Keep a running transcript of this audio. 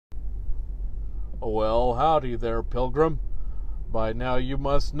Well, howdy there, Pilgrim. By now you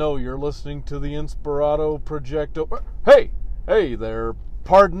must know you're listening to the Inspirato Projecto... Hey there,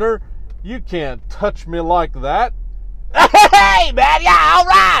 partner. You can't touch me like that. Hey, man, yeah, all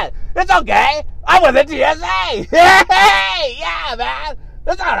right. It's okay. I'm with the TSA. Hey, yeah, man.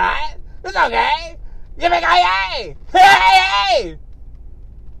 It's all right. It's okay. Yippee-ki-yay. Hey.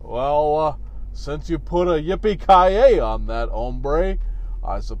 Well, since you put a yippee-ki-yay on that, hombre,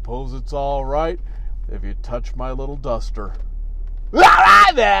 I suppose it's all right if you touch my little duster. All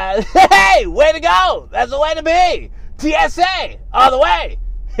right, man. Hey, way to go. That's the way to be. TSA, all the way.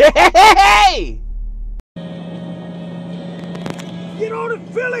 Hey. Get on it,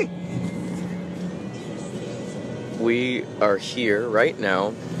 Philly. We are here right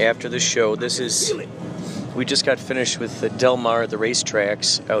now after the show. We just got finished with the Del Mar, the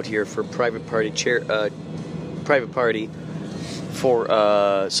racetracks out here for private party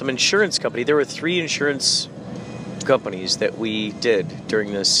for some insurance company. There were 3 insurance companies that we did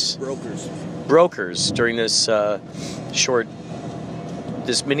during this brokers during this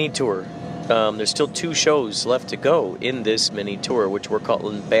this mini tour. There's still 2 shows left to go in this mini tour, which we're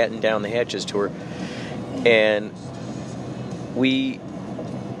calling Batten Down the Hatches tour, and we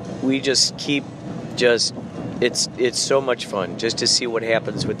just keep it's so much fun just to see what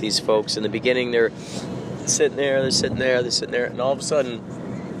happens with these folks. In the beginning, they're sitting there, and all of a sudden,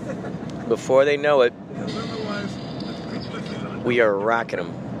 before they know it, we are rocking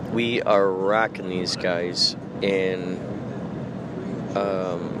them. We are rocking these guys, and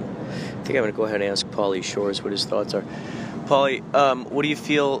I think I'm going to go ahead and ask Paulie Shores what his thoughts are. Paulie, what do you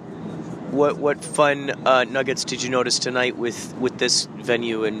feel? What fun nuggets did you notice tonight with this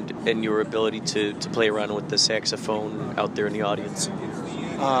venue and your ability to play around with the saxophone out there in the audience?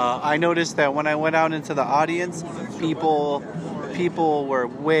 I noticed that when I went out into the audience, people were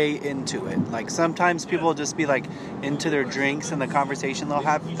way into it. Like, sometimes people will just be like into their drinks and the conversation they'll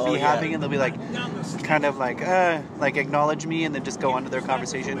having, and they'll be like kind of like acknowledge me and then just go on to their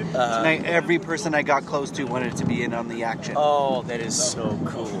conversation. Tonight, every person I got close to wanted to be in on the action. Oh, that is so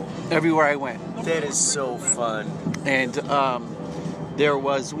cool. Everywhere I went. That is so fun. And there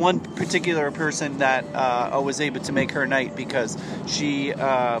was one particular person that I was able to make her night because she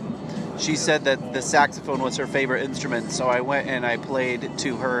said that the saxophone was her favorite instrument, so I went and I played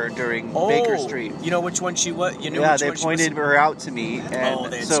to her during Baker Street. You know which one she was? Yeah, they pointed her out to me,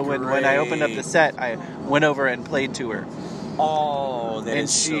 and so when I opened up the set, I went over and played to her. Oh, that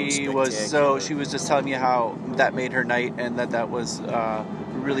is so spectacular. She was just telling me how that made her night, and that was a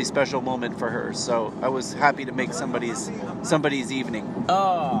really special moment for her. So I was happy to make somebody's evening.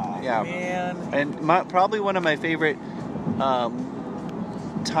 Oh, yeah, man. And probably one of my favorite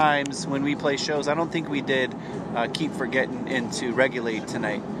times when we play shows, I don't think we did Keep Forgetting into Regulate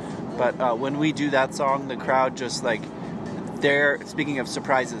tonight, but when we do that song, the crowd just speaking of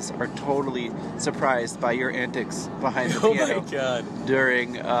surprises, are totally surprised by your antics behind the piano. Oh my God.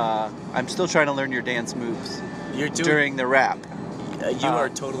 During I'm still trying to learn your dance moves. During the rap. You are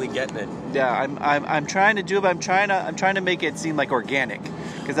totally getting it. Yeah, I'm trying to do it, but I'm trying to make it seem like organic,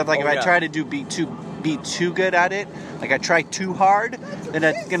 because if I try to be too good at it, like I try too hard, then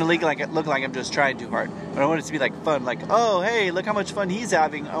it's gonna look like I'm just trying too hard. But I want it to be like fun, like, oh hey, look how much fun he's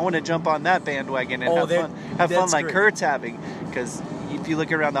having. I want to jump on that bandwagon and have fun like Kurt's having. Because if you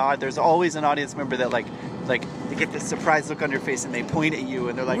look around the audience, there's always an audience member that like they get this surprised look on their face and they point at you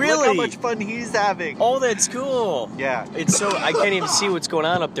and they're like, really? Look how much fun he's having. Oh, that's cool. Yeah, it's so I can't even see what's going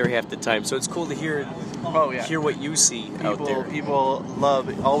on up there half the time, so it's cool to hear. Oh yeah, hear what you see out there. People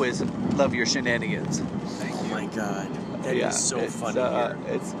always love your shenanigans. Oh my God, that is so fun to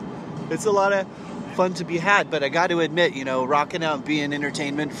hear. It's a lot of fun to be had, but I got to admit, rocking out and being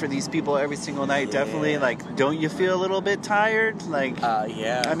entertainment for these people every single night, definitely, like, don't you feel a little bit tired? Like,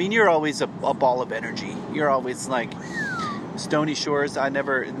 yeah. I mean, you're always a ball of energy. You're always like Stony Shores. I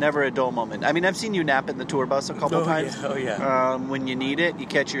never a dull moment. I mean, I've seen you nap in the tour bus a couple times. Yeah. Oh yeah. When you need it, you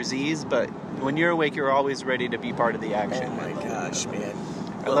catch your Z's, but when you're awake, you're always ready to be part of the action. Oh my gosh, man.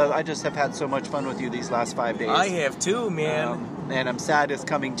 I just have had so much fun with you these last 5 days. I have too, man. And I'm sad it's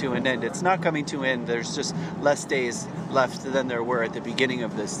coming to an end. It's not coming to an end. There's just less days left than there were at the beginning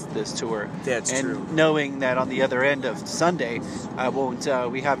of this tour. That's true. And knowing that on the other end of Sunday,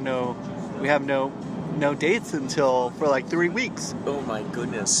 we have no dates until for like 3 weeks. Oh my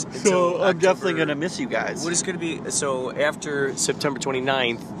goodness. So I'm definitely going to miss you guys. What is going to be, so after September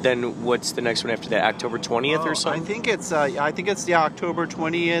 29th, then what's the next one after that? October 20th or something? I think it's October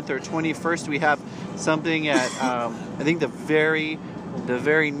 20th or 21st. We have something at, I think the very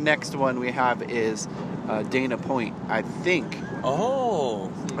next one we have is Dana Point, I think. Oh.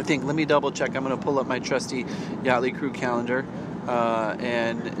 I think, let me double check. I'm going to pull up my trusty Yachtly Crew calendar.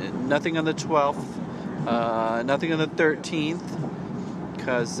 And nothing on the 12th, nothing on the 13th,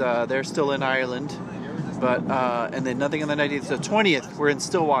 because they're still in Ireland. But and then nothing on the 19th. The 20th, we're in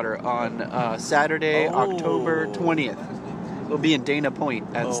Stillwater on Saturday, October 20th. We'll be in Dana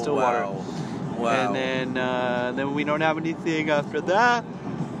Point at Stillwater. Wow. And then we don't have anything after that.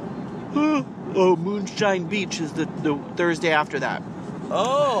 Moonshine Beach is the Thursday after that.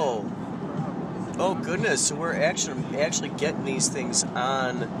 Oh goodness! So we're actually getting these things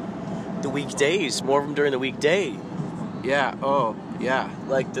on the weekdays. More of them during the weekday. Yeah. Oh, yeah.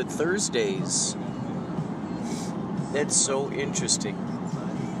 Like the Thursdays. That's so interesting.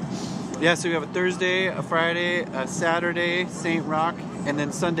 Yeah. So we have a Thursday, a Friday, a Saturday, St. Roch, and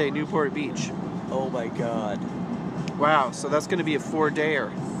then Sunday, Newport Beach. Oh my God! Wow. So that's going to be a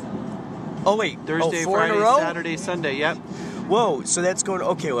 4-dayer. Oh wait, Thursday, 4 Friday, in a row? Saturday, Sunday. Yep. Whoa, so that's going...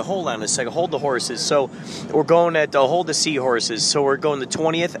 Okay, well, hold on a second. Hold the horses. So we're going at... hold the seahorses. So we're going the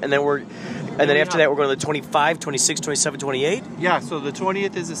 20th, and then after that, we're going to the 25, 26, 27, 28? Yeah, so the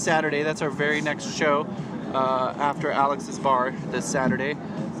 20th is a Saturday. That's our very next show after Alex's Bar this Saturday.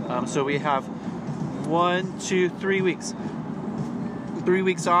 So we have 3 weeks. 3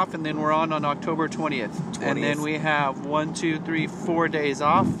 weeks off, and then we're on October 20th. And then we have 4 days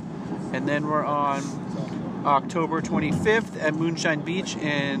off. And then we're on October 25th at Moonshine Beach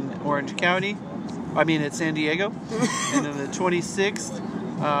in Orange County. At San Diego. And then the 26th,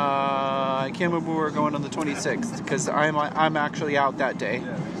 I can't remember where we're going on the 26th because I'm actually out that day.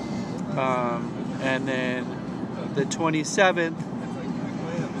 And then the 27th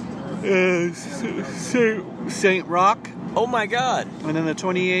is St. Roch. Oh my God! And then the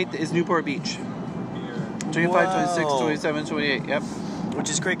 28th is Newport Beach. 25, 26, 27, 28. Yep. Which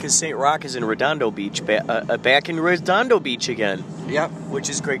is great because St. Roch is in Redondo Beach, back in Redondo Beach again. Yep. Which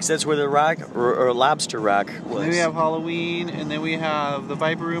is great because that's where the rock or Lobster Rock was. And then we have Halloween, and then we have the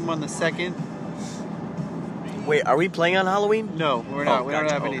Viper Room on the 2nd. Wait, are we playing on Halloween? No, we're not. We Gotcha.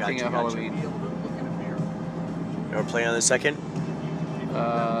 don't have anything at Halloween. We're playing on the 2nd?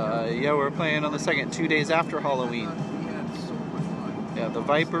 Yeah, we're playing on the 2nd, 2 days after Halloween. Yeah, the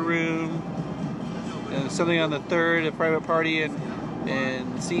Viper Room, and something on the 3rd, a private party and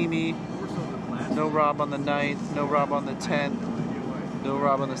See Me. No Rob on the 9th, no Rob on the 10th, no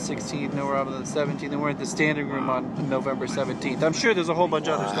Rob on the 16th, no Rob on the 17th, and we're at the Standing Room on November 17th. I'm sure there's a whole bunch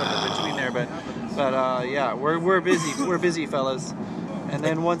of other stuff in between there, but yeah, we're busy. We're busy, fellas. And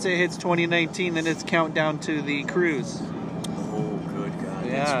then once it hits 2019, then it's countdown to the cruise. Oh, good God,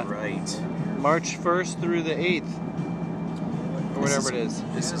 Yeah. that's right. March 1st through the 8th, or whatever it is.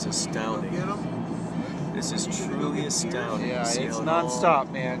 This is astounding. This is truly astounding. Yeah, See it's how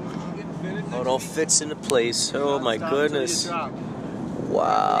non-stop, man. How it all fits into place. Oh my goodness.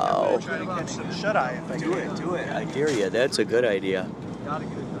 Wow. Try to catch some shut-eye if I Do it. I dare you. That's a good idea.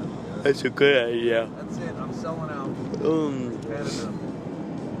 That's a good idea. That's it. I'm selling out.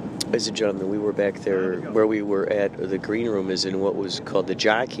 Ladies and gentlemen, we were back there where we were at. The green room is in what was called the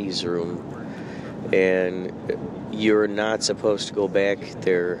jockey's room. And you're not supposed to go back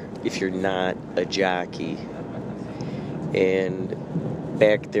there if you're not a jockey. And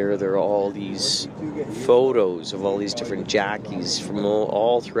back there are all these photos of all these different jockeys from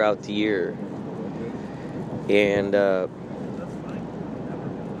all throughout the year. And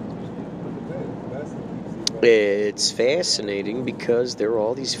it's fascinating because there are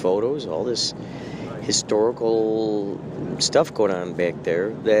all these photos, all this historical stuff going on back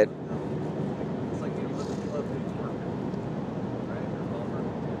there that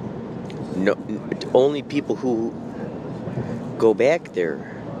only people who go back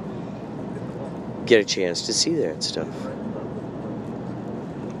there get a chance to see that stuff.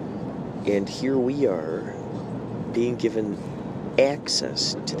 And here we are being given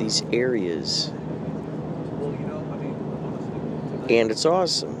access to these areas. And it's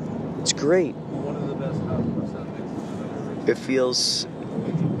awesome. It's great. It feels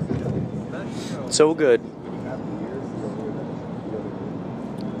so good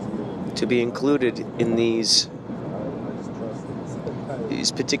to be included in these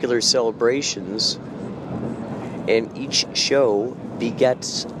particular celebrations, and each show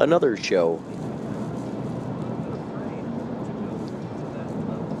begets another show.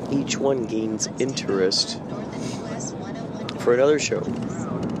 Each one gains interest for another show.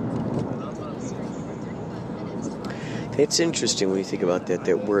 It's interesting when you think about that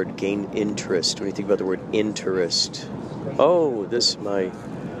word, gain interest. When you think about the word interest, oh, this my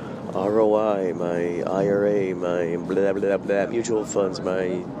ROI, my IRA, my blah blah blah mutual funds,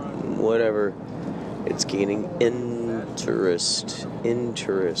 my whatever. It's gaining interest.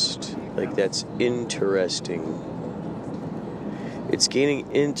 Interest. Like that's interesting. It's gaining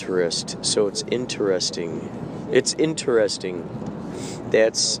interest, so it's interesting. It's interesting.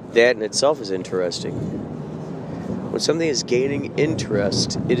 That in itself is interesting. When something is gaining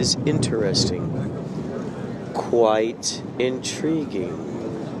interest, it is interesting. Quite intriguing.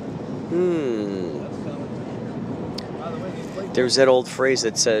 There's that old phrase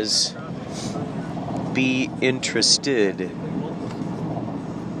that says, be interested,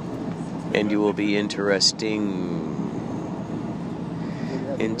 and you will be interesting.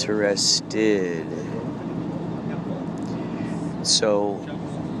 Interested. So,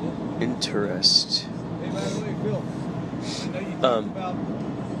 interest. Hey, by the way, Phil, I know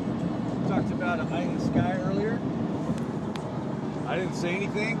you talked about a high in the sky earlier. I didn't say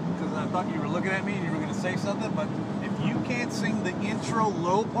anything because I thought you were looking at me and you were going to say something, but if you can't sing the intro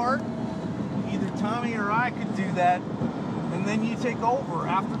low part, either Tommy or I could do that, and then you take over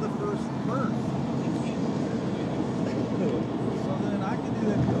after the first verse. So then I can do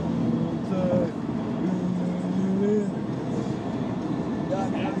that.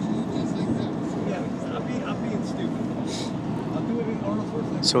 I'm being stupid. I'll do it in Arnold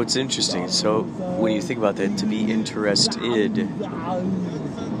Schwarzenegger. So it's interesting. So when you think about that, to be interested,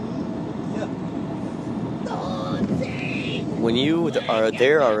 when you are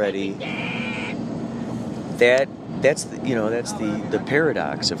there already, that's the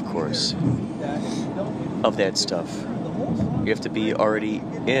paradox, of course, of that stuff. You have to be already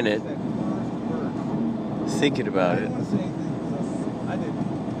in it, thinking about it,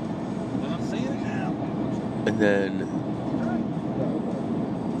 and then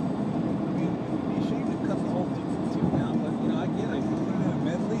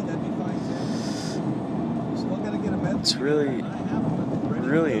it's really,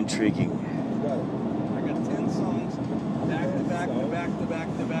 really intriguing. I got 10 songs back to back to back to back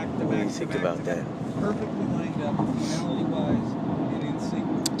to back to back. What do you think about that? Perfectly lined up, tonality-wise, and in sync.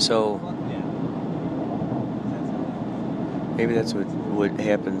 So Fuck yeah. maybe that's what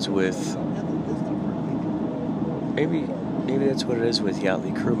happens with. Maybe that's what it is with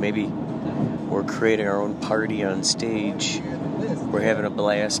Yachtly Crew. Maybe we're creating our own party on stage. We're having a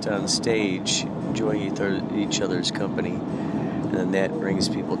blast on stage, enjoying each other's company, and then that brings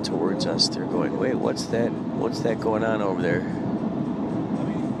people towards us. They're going, wait, what's that? What's that going on over there?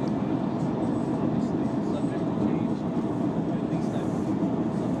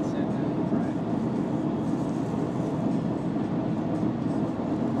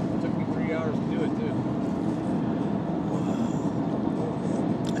 Took me 3 hours to do it, too.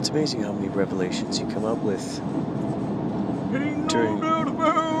 It's amazing how many revelations you come up with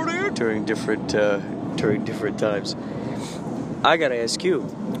during different times. I gotta ask you,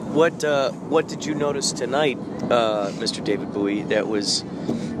 what did you notice tonight, Mr. David Bowie, that was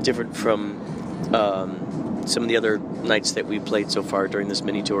different from some of the other nights that we played so far during this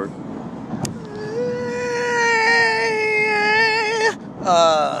mini tour?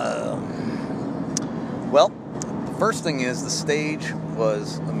 Well, the first thing is the stage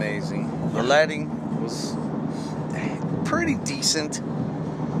was amazing. The lighting was pretty decent.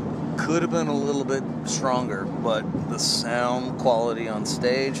 Could have been a little bit stronger, but the sound quality on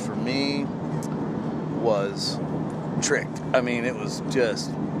stage for me was tricked. I mean, it was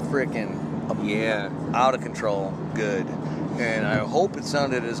just freaking out of control good. And I hope it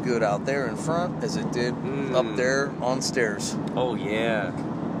sounded as good out there in front as it did up there on stairs. Oh, yeah.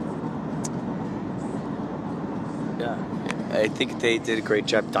 Yeah. I think they did a great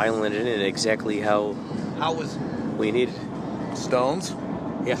job dialing it in exactly how was we needed. Stones?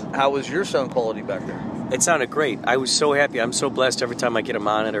 Yeah. How was your sound quality back there? It sounded great. I was so happy. I'm so blessed every time I get a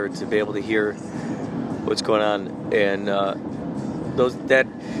monitor to be able to hear what's going on. And that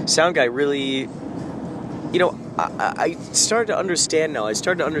sound guy really, I started to understand now. There's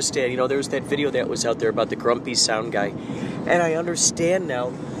that video that was out there about the grumpy sound guy. And I understand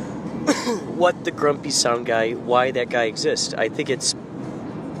now what the grumpy sound guy, why that guy exists. I think it's,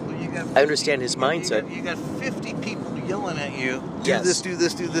 I understand his mindset. You got 50 people yelling at you. Do Yes. this, do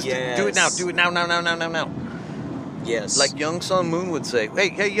this, do this. Yes. Do it now. Do it now. Yes. Like Young Sun Moon would say,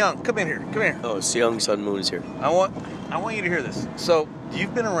 hey, Young, come in here. Come here. Oh, so Young Sun Moon is here. I want you to hear this. So,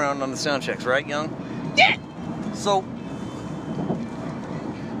 you've been around on the sound checks, right, Young? Yeah. So,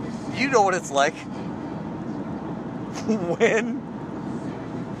 you know what it's like when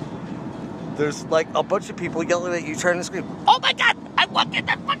there's like a bunch of people yelling at you, trying to scream, Oh my God! I worked at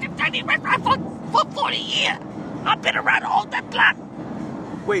that fucking Chinese restaurant for 40 years. I've been around all that block.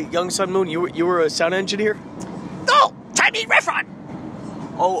 Wait, Young Sun Moon, you were a sound engineer? No, Chinese restaurant.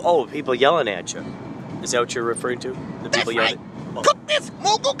 Oh, people yelling at you. Is that what you're referring to? The That's people right. yelling? Cook this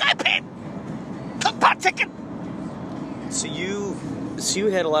mogul guy pan. Cook pot chicken. So you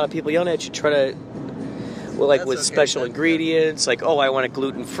had a lot of people yelling at you, trying to, well, like That's with okay. special That's ingredients, like, oh, I want it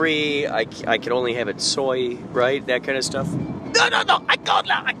gluten free. I can only have it soy, right? That kind of stuff. No. I go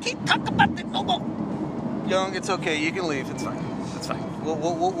now. I keep talking about this mogul. Young, it's okay. You can leave. It's fine. It's fine.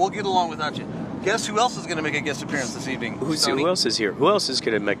 We'll get along without you. Guess who else is going to make a guest appearance this evening? Who Stoney? else is here? Who else is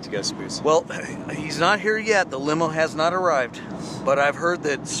going to make the guest appearance? Well, he's not here yet. The limo has not arrived. But I've heard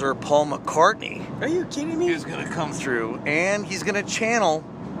that Sir Paul McCartney Are you kidding me? is going to come through, and he's going to channel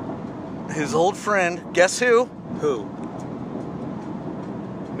his old friend. Guess who? Who?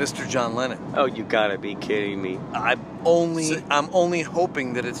 Mr. John Lennon. Oh, you gotta be kidding me. I'm only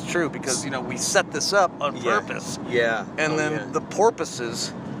hoping that it's true because we set this up on purpose, Yeah. and then the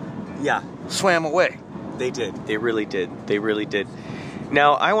porpoises Yeah. swam away. They did. They really did. They really did.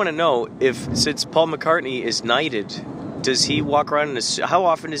 Now, I want to know since Paul McCartney is knighted, does he walk around how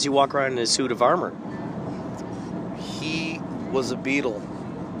often does he walk around in a suit of armor? He was a Beatle.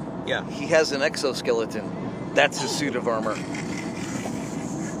 Yeah. He has an exoskeleton. That's his suit of armor.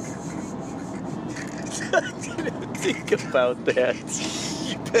 Think about that.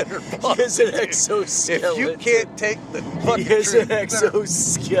 You better He pause has an it, dude. exoskeleton. If you can't take the fucking He has truth, an you better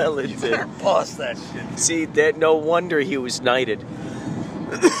exoskeleton. pause that shit. See, that no wonder he was knighted.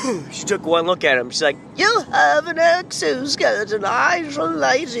 She took one look at him. She's like, "You have an exoskeleton. I shall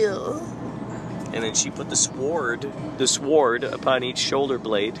knight you." And then she put the sword upon each shoulder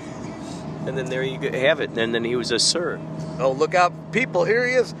blade, and then there you have it. And then he was a sir. Oh, look out, people! Here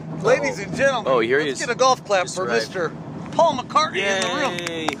he is, ladies and gentlemen. Oh, here he Let's is. get a golf clap Just for arrived. Mr. Paul McCartney in the room.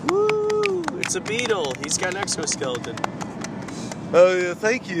 Yay! Woo! It's a beetle. He's got an exoskeleton. Oh yeah,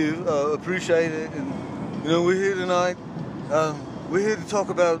 thank you. Appreciate it. And we're here tonight. We're here to talk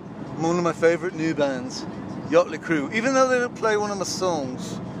about one of my favorite new bands, Yachtly Crew. Even though they don't play one of my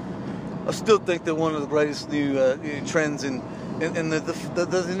songs, I still think they're one of the greatest new trends in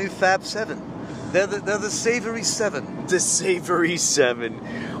the new Fab Seven. They're the Savory Seven. The Savory Seven.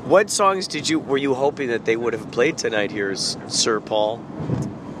 What songs were you hoping that they would have played tonight here, Sir Paul?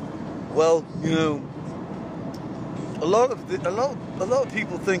 Well, a lot of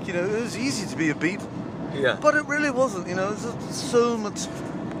people think it was easy to be a Beatle. Yeah. But it really wasn't, there's so much,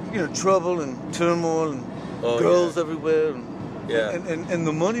 trouble and turmoil and girls everywhere. And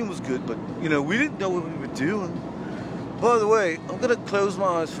the money was good, but, we didn't know what we were doing. By the way, I'm going to close my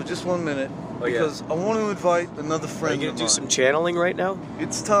eyes for just 1 minute because I want to invite another friend. Are you going of to do mine. some channeling right now?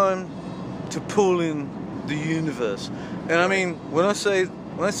 It's time to pull in the universe. And I mean, when I say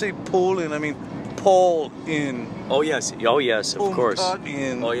pull in, I mean Paul in. Oh, yes. Oh, yes, of Paul course. McCartney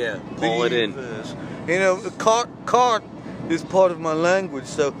in. Oh, yeah. the Pull it in. universe. Cart is part of my language,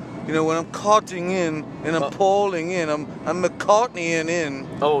 so when I'm carting in and I'm Pauling in, I'm McCartneying in.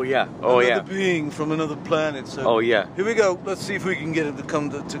 Oh, yeah. Oh, another being from another planet. So Oh, yeah. here we go. Let's see if we can get it to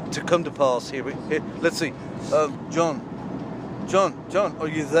come to pass. Here, let's see. John, are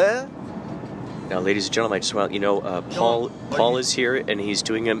you there? Now, ladies and gentlemen, I just want Paul is here, and he's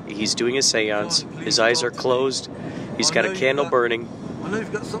doing a seance. John, please His eyes are talk to me. closed. He's I got know a you've candle got- burning. I know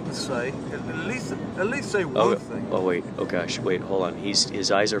you've got something to say. At least say one thing. Oh, wait. Oh, gosh. Wait, hold on.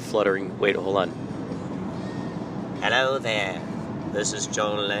 His eyes are fluttering. Wait, hold on. Hello there. This is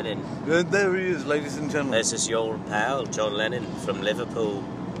John Lennon. And there he is, ladies and gentlemen. This is your old pal, John Lennon, from Liverpool.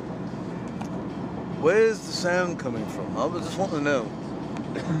 Where's the sound coming from? I just want to know.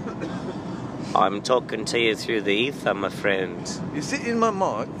 I'm talking to you through the ether, my friend. Is it in my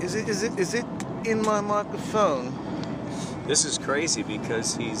mic? Is it in my microphone? This is crazy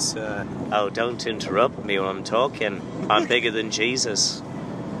because he's... Oh, don't interrupt me when I'm talking. I'm bigger than Jesus.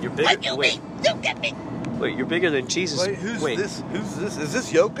 You're bigger... What you mean? You get me? Wait, you're bigger than Jesus. Wait, who's this? Who's this? Is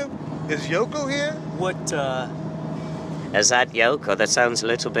this Yoko? Is Yoko here? What, Is that Yoko? That sounds a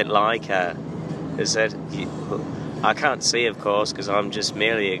little bit like her. Is that... I can't see, of course, because I'm just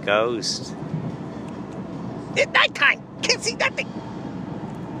merely a ghost. It's nighttime. Can't see nothing.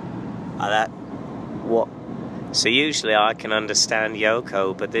 What? So usually I can understand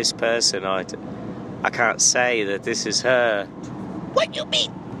Yoko, but this person, I can't say that this is her. What you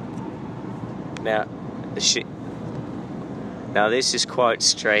mean? Now this is quite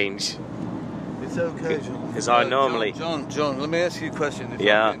strange. It's okay, John. 'Cause I normally- John, let me ask you a question.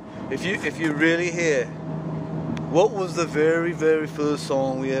 Yeah. If you're really here, what was the very, very first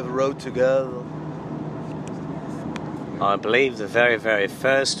song we ever wrote together? I believe the very, very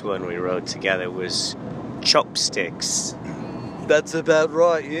first one we wrote together was Chopsticks, That's about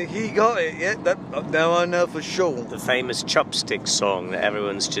right. Yeah, he got it. Yeah, now I know for sure. the famous Chopsticks song that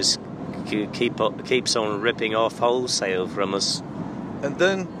everyone's just keeps on ripping off wholesale from us. And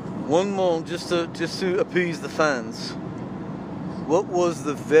then one more, just to appease the fans. What was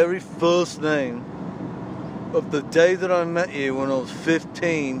the very first name of the day that I met you when I was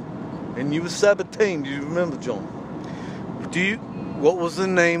 15 and you were 17? Do you remember, John? What was the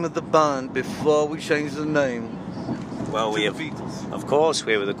name of the band before we changed the name? Well, to the Beatles? Of course,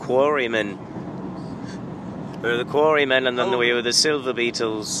 we were the Quarrymen. We were the Quarrymen, and then we were the Silver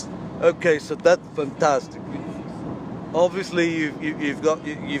Beatles. Okay, so that's fantastic. Obviously, you've got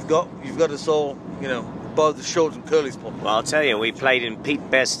us all, by the short and curly spot. Well, I'll tell you, we played in Pete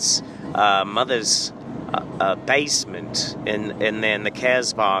Best's mother's basement in the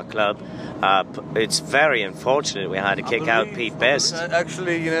Casbah Club. It's very unfortunate we had to kick out Pete Best.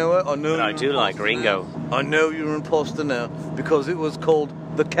 Actually, you know what? I know. But I do like Ringo. Now. I know you're an imposter now because it was called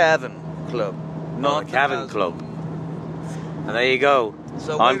the Cavern Club, not the Cavern Club. And there you go.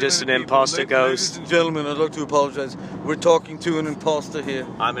 So I'm just an imposter ghost. Ladies and gentlemen, I'd like to apologize. We're talking to an imposter here.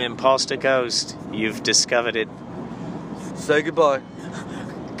 I'm an imposter ghost. You've discovered it. Say goodbye.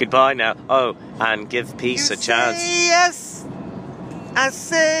 Goodbye now. Oh, and give peace a chance. Say yes. I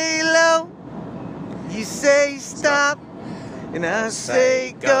say hello. You say stop. And I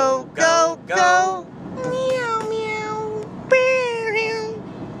say go, go, go. Meow, meow.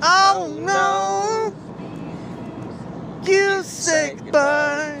 Oh no. You say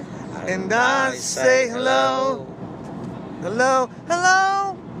goodbye. And I say hello. Hello,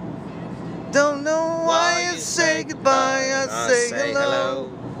 hello. Don't know why you say goodbye. I say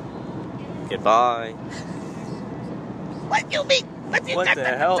hello. Goodbye. What you mean? What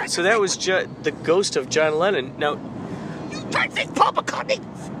the hell? So that was the ghost of John Lennon. Now, You tried to say Paul McCartney?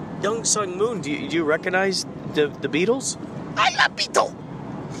 Young Sung Moon, do you recognize the Beatles? I love Beatles.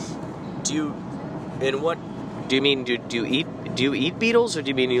 Do you? And what? Do you mean? Do you eat Beatles, or do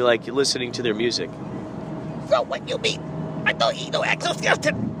you mean you like listening to their music? So what you mean? I don't eat no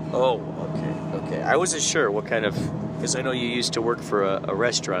exoskeleton. Oh, okay. I wasn't sure what kind of, because I know you used to work for a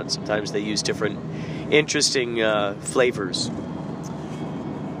restaurant. Sometimes they use different interesting flavors,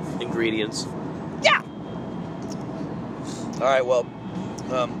 ingredients. Yeah. All right, well,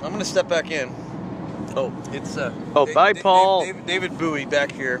 I'm going to step back in. Oh, It's bye, Paul. David Bowie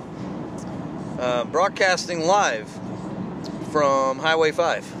back here, broadcasting live from Highway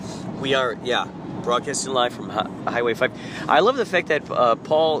 5. We are, broadcasting live from Highway 5. I love the fact that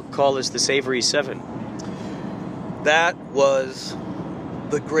Paul called us the Savory 7. That was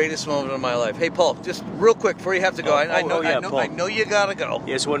the greatest moment of my life. Hey, Paul, just real quick before you have to go. I know you gotta go.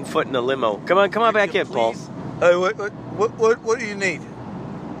 He has one foot in the limo. Come on back in, Paul. Hey, what do you need?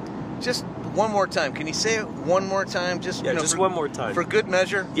 Just one more time. Can you say it one more time? Just Just one more time. For good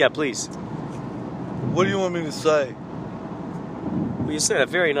measure. Yeah, please. What do you want me to say? Well, you said a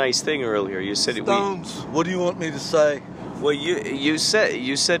very nice thing earlier. You said Stones. What do you want me to say? Well, you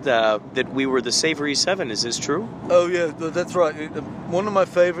said that we were the Savory 7. Is this true? Oh yeah, that's right. One of my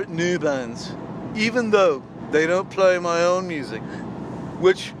favorite new bands, even though they don't play my own music,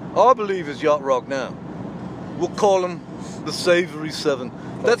 which I believe is yacht rock now. We'll call them the Savory 7.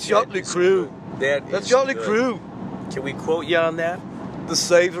 That's Yachtly Crew. That's Yachtly Crew. Can we quote you on that? The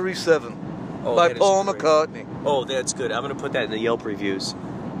Savory 7 by Paul McCartney. Oh, that's good. I'm going to put that in the Yelp reviews. Sir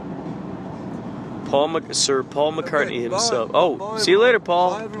Paul McCartney himself. Bye, see you later,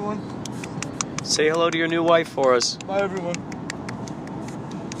 Paul. Bye, everyone. Say hello to your new wife for us. Bye, everyone.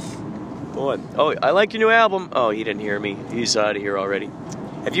 What? Oh, I like your new album. Oh, he didn't hear me. He's out of here already.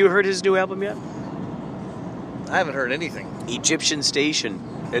 Have you heard his new album yet? I haven't heard anything. Egyptian Station.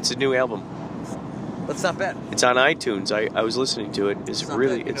 It's a new album. That's not bad. It's on iTunes. I was listening to it. It's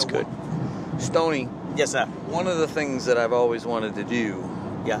really, it's good. Stoney. Yes, sir. One of the things that I've always wanted to do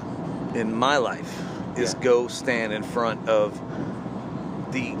Yeah. in my life is go stand in front of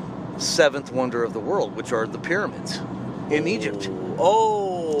the seventh wonder of the world, which are the pyramids in Egypt.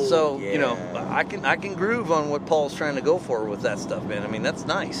 Oh. So, yeah. I can groove on what Paul's trying to go for with that stuff, man. I mean, that's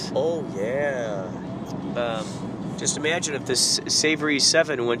nice. Oh, yeah. Just imagine if the Savory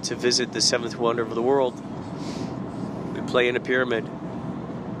 7 went to visit the seventh wonder of the world. We play in a pyramid.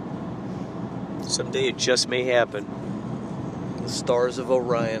 Someday it just may happen. The stars of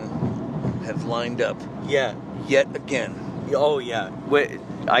Orion have lined up. Yeah. Yet again. Oh, yeah.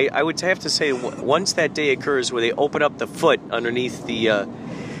 I would have to say, once that day occurs where they open up the foot underneath the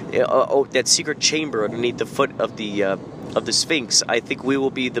that secret chamber underneath the foot of the Sphinx, I think we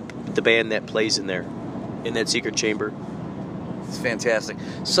will be the band that plays in there, in that secret chamber. It's fantastic.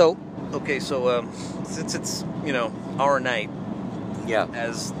 So, okay, since it's our night, yeah,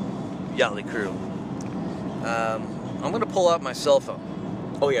 as Yachtly Crew, I'm gonna pull out my cell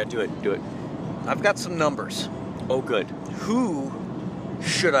phone. Oh yeah, do it. Do it. I've got some numbers. Oh, good. Who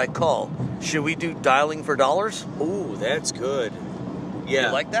should I call? Should we do dialing for dollars? Oh, that's good. Yeah.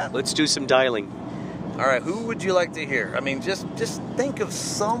 You like that? Let's do some dialing. All right, who would you like to hear? I mean, just think of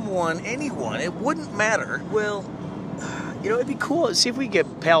someone, anyone. It wouldn't matter. Well, it'd be cool. See if we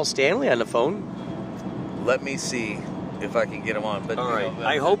get Pal Stanley on the phone. Let me see if I can get him on. But all right,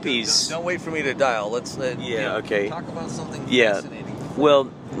 I hope he's. Don't wait for me to dial. Let's. Okay. Talk about something fascinating.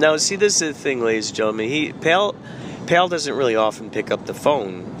 Well, now see, this is the thing, ladies and gentlemen. Pal doesn't really often pick up the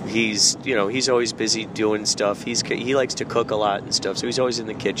phone. He's always busy doing stuff. He likes to cook a lot and stuff, so he's always in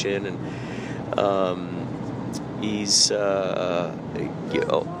the kitchen and. So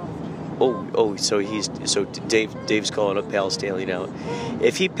Dave's calling up Pal Stanley now.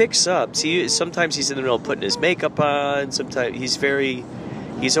 If he picks up, see, sometimes he's in the middle of putting his makeup on. Sometimes he's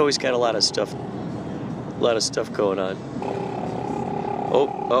always got a lot of stuff going on.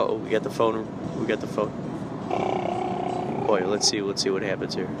 Oh, we got the phone. Boy, let's see what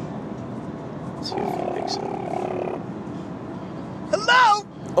happens here. Let's see if he picks up. Hello.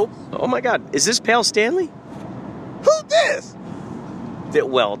 Oh my God! Is this Pal Stanley? Who's this?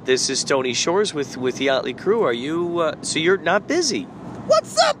 Well, this is Tony Shores with the Yachtly Crew. Are you? So you're not busy?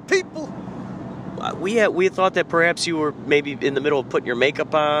 What's up, people? We thought that perhaps you were maybe in the middle of putting your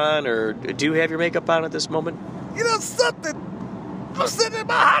makeup on, or do you have your makeup on at this moment? You know something? I'm sitting in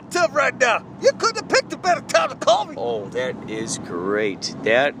my hot tub right now. You couldn't have picked a better time to call me. Oh, that is great.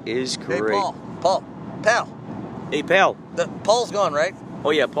 That is great. Hey, Paul, Pal. Hey, Pal. Paul's gone, right? Oh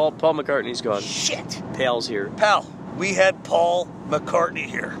yeah, Paul McCartney's gone. Shit. Pal's here. Pal, we had Paul McCartney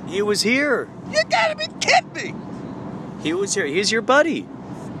here. He was here. You gotta be kidding me. He was here. He's your buddy.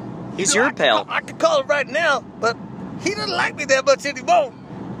 He's your pal. I could call him right now, but he doesn't like me that much anymore.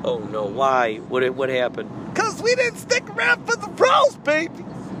 Oh no, why? What happened? Cause we didn't stick around for the pros, baby.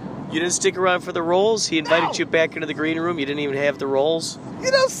 You didn't stick around for the rolls? He invited you back into the green room. You didn't even have the rolls?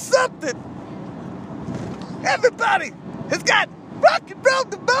 You know something? Everybody has got rock and roll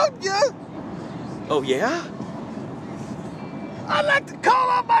pneumonia. Oh, yeah? I'd like to call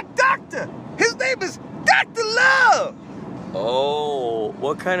on my doctor. His name is Dr. Love. Oh,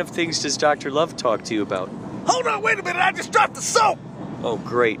 what kind of things does Dr. Love talk to you about? Hold on, wait a minute. I just dropped the soap. Oh,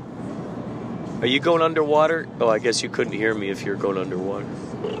 great. Are you going underwater? Oh, I guess you couldn't hear me if you're going underwater.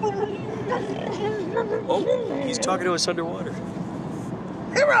 Oh, he's talking to us underwater.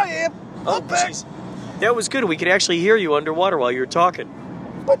 Here I am. Oh, jeez. That was good. We could actually hear you underwater while you were talking.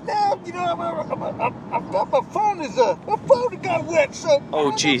 But now, my phone got wet, so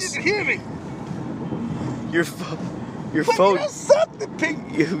oh, jeez. You can hear me. Your but phone. You know something, Pete?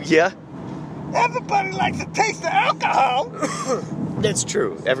 Yeah? Everybody likes to taste the alcohol. That's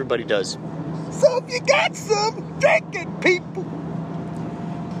true. Everybody does. So if you got some, drink it, people.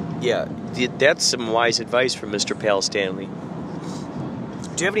 Yeah, that's some wise advice from Mr. Pal Stanley.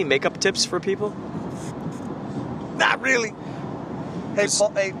 Do you have any makeup tips for people? Not really. Hey,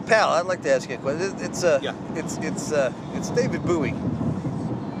 Paul, hey, Pal, I'd like to ask you a question. It's David Bowie.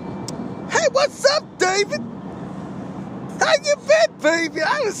 Hey, what's up, David? How you been, baby?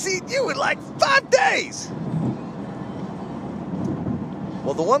 I haven't seen you in like 5 days.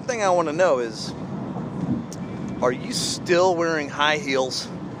 Well, the one thing I want to know is, are you still wearing high heels?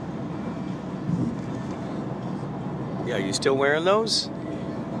 Yeah, are you still wearing those?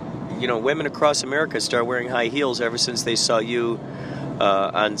 You know, women across America start wearing high heels ever since they saw you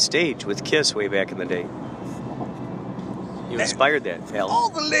on stage with Kiss way back in the day. You inspired that, Pal. All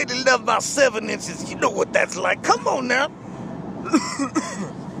the ladies love my 7 inches. You know what that's like. Come on now.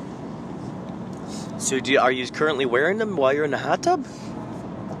 So are you currently wearing them while you're in the hot tub?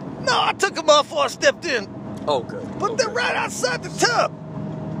 No, I took them off before I stepped in. Oh, good. But they're right outside the tub.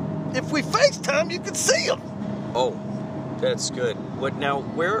 If we FaceTime, you can see them. Oh, that's good. What now?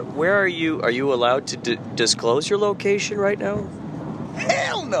 Where are you? Are you allowed to disclose your location right now?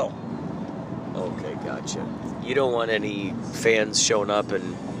 Hell no. Okay, gotcha. You don't want any fans showing up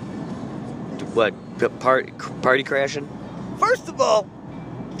and party crashing? First of all,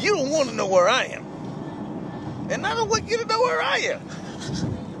 you don't want to know where I am. And I don't want you to know where I am.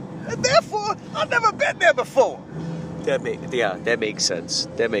 And therefore, I've never been there before. That makes sense.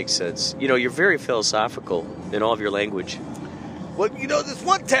 That makes sense. You know, you're very philosophical in all of your language. Well, you know, this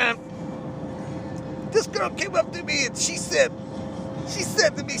one time, this girl came up to me and she said,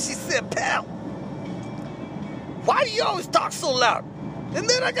 Pal, why do you always talk so loud? And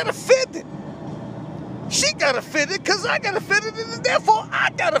then I got offended. She got offended because I got offended, and therefore I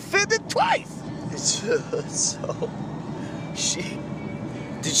got offended twice.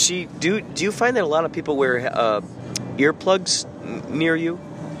 Do you find that a lot of people wear earplugs near you?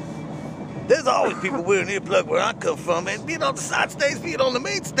 There's always people wearing earplug where I come from, and being on the side stage, being on the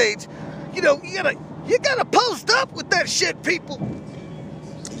main stage, you know, you gotta post up with that shit, people.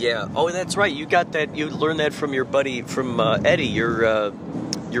 Yeah. Oh, that's right. You got that. You learned that from your buddy, from Eddie, your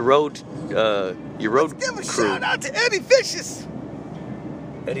road Let's give a crew. shout out to Eddie Vicious.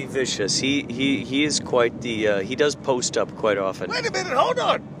 Eddie Vicious. He is quite the. He does post up quite often. Wait a minute, hold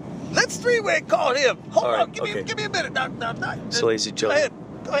on. Let's three-way call him. Hold All on, right, give me a minute. No. So, ladies and gentlemen,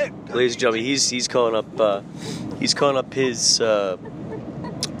 Go ahead. ladies and gentlemen, he's calling up his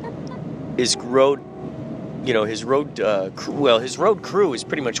road. You know, his road crew. Well, his road crew is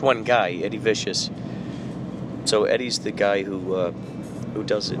pretty much one guy, Eddie Vicious. So Eddie's the guy who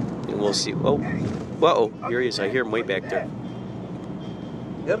does it, and we'll see. Oh, whoa! Here he is. I hear him way back there.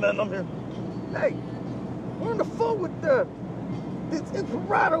 Yeah, man, I'm here. Hey, we're on the phone with this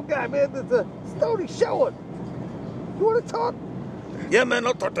Inspirato guy, man. This Stony Showing. You want to talk? Yeah, man,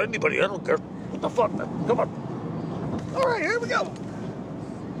 I'll talk to anybody. I don't care. What the fuck, man? Come on. All right, here we go.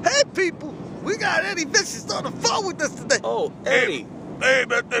 Hey, people. We got Eddie Vicious on the phone with us today. Oh, Eddie. Hey,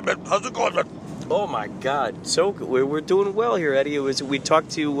 man. How's it going, man? Oh my God! So we're doing well here, Eddie. We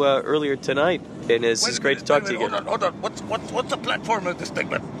talked to you earlier tonight, and it's great to talk to you again. Hold on. What's the platform of this thing,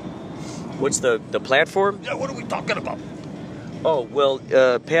 man? What's the platform? Yeah, what are we talking about? Oh well,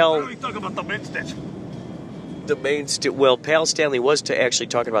 What Pal. are we talking about the main stage? The main well, Pal Stanley was actually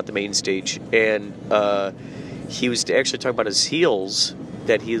talking about the main stage, and he was actually talking about his heels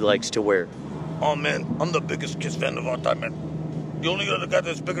that he likes to wear. Oh man, I'm the biggest Kiss fan of all time, man. The only other guy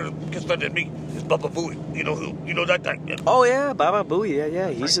that's bigger Kiss fan than me is Baba Booey. You know who? You know that guy? Yeah. Oh yeah, Baba Booey. Yeah.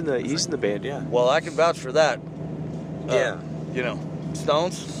 He's in the band. Yeah. Well, I can vouch for that. Yeah. You know,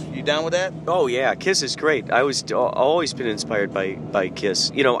 Stones. You down with that? Oh yeah, Kiss is great. Always been inspired by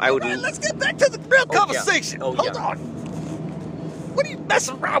Kiss. You know, I would. All right, let's get back to the real conversation. Yeah. Oh, Hold yeah. on. What are you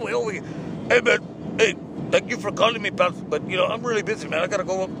messing around with over here? Hey man, hey, thank you for calling me, pal. But you know, I'm really busy, man. I gotta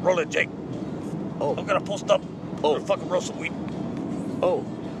go roll a Jake. Oh. I'm gonna post up. Oh. I'm fucking roll some weed. Oh.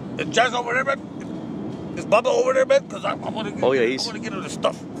 Is Jazz over there, man? Is Bubba over there, man? Because I want to get. Oh, yeah, I want to get into the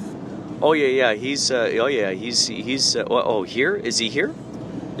stuff. Oh yeah. He's here? Is he here?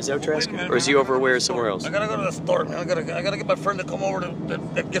 Is that what you're Wait a asking? minute, Or is he man. over where somewhere else? I gotta go to the store, man. I gotta get my friend to come over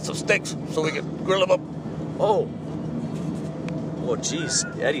and get some steaks so we can grill them up. Oh. Well, geez,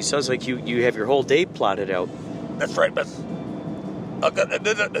 Eddie, sounds like you have your whole day plotted out. That's right, man. And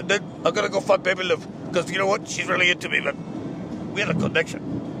then I'm gonna go find Baby Liv because you know what? She's really into me, man. We had a connection.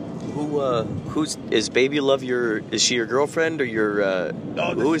 Is Baby Love is she your girlfriend or your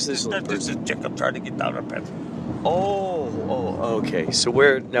No, who is this? This is chick I'm trying to get down her pants. Oh, okay. So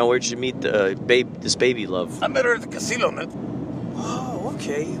where'd you meet this Baby Love? I met her at the casino, man. Oh,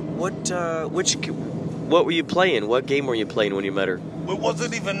 okay. What were you playing? What game were you playing when you met her? It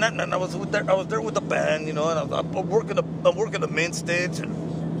wasn't even that, man. I was there with the band, you know, and I'm working the main stage,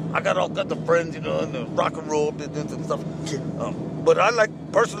 and I got all kinds of friends, you know, in the rock and roll business and stuff. But I like,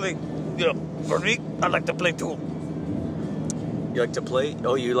 personally, you know, for me, I like to play too. You like to play?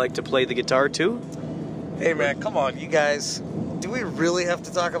 Oh, you like to play the guitar too? Hey, man, come on, you guys. Do we really have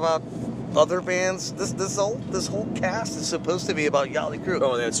to talk about other bands? This whole cast is supposed to be about Yali Crew.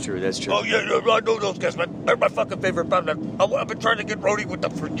 Oh, that's true. Oh, yeah, I know those guys, man. They're my fucking favorite band, man. I've been trying to get roadie with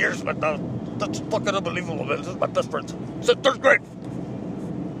them for years, man. That's fucking unbelievable, man. This is my best friends. Since third grade.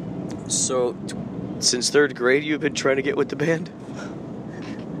 So, since third grade, you've been trying to get with the band?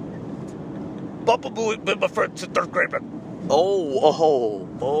 Bubba Boo has been my friend since third grade, man.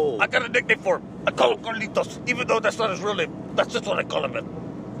 Oh. I got a nickname for him. I call him Carlitos, even though that's not his real name. That's just what I call him, man.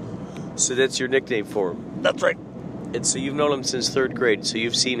 So that's your nickname for him? That's right. And so you've known him since third grade, so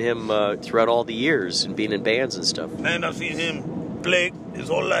you've seen him throughout all the years and being in bands and stuff. Man, I've seen him play his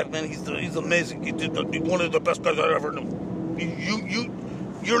whole life, man. He's amazing. He's one of the best guys I ever knew.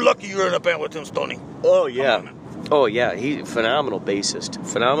 You're lucky you're in a band with him, Stoney. Oh, yeah. Oh, yeah. He's a phenomenal bassist.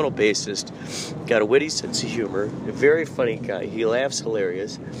 Got a witty sense of humor. A very funny guy. He laughs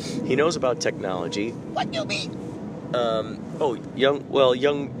hilarious. He knows about technology. What do you mean?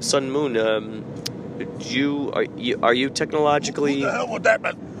 Young Sun Moon, are you technologically... Who the hell was that,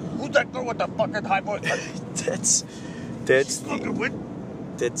 man? Who's that girl with the fucking high voice? That's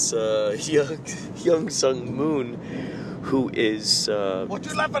young Sun Moon, who is What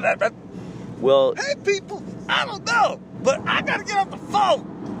you laughing at, man? well, Hey, people, I don't know, but I gotta get off the phone.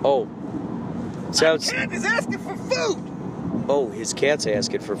 oh, sounds. Cat is asking for food. Oh, his cat's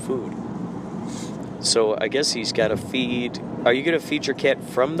asking for food. So I guess he's got to feed. Are you gonna feed your cat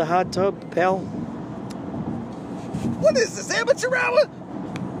from the hot tub, pal? What is this, amateur hour?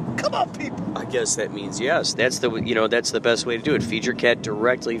 Come on, people. I guess that means yes. That's the best way to do it. Feed your cat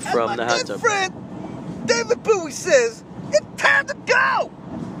directly from the hot And my tub. good friend David Bowie says it's time to go.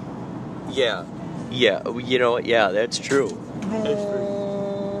 Yeah. Yeah, that's true.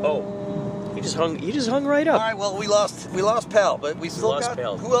 Oh. He just hung right All up. right, well, we lost Pal, but we still lost got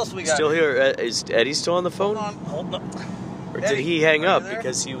Pal. Who else we got? Still here. Is Eddie still on the phone? Hold on. Or did Eddie, he hang are up you there?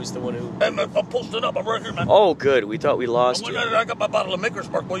 because he was the one who... I'm posted up. I'm right here, man. Oh, good. We thought we lost you. I got my bottle of Maker's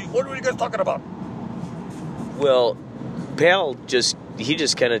Mark. What are you guys talking about? Well, Pal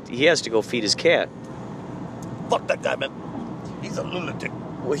he has to go feed his cat. Fuck that guy, man. He's a lunatic.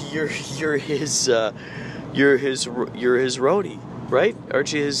 Well, you're his roadie, right?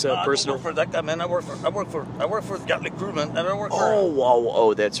 Aren't you his I don't personal? work for that guy, man. I work for Yachtly Crew, man, and I work for.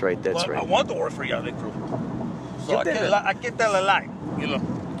 Oh, that's right. I right. want to work for Yachtly Crew. So You've been I can't tell a lie, you know.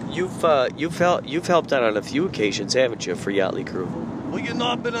 You've helped out on a few occasions, haven't you, for Yachtly Crew? Well, you know,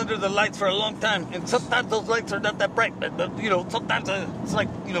 I've been under the lights for a long time, and sometimes those lights are not that bright. But you know, sometimes it's like,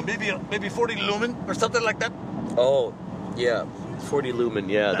 you know, maybe 40 lumen or something like that. Oh, yeah, 40 lumen.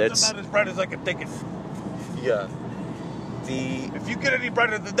 Yeah, That's about as bright as I can take it. yeah. If you get any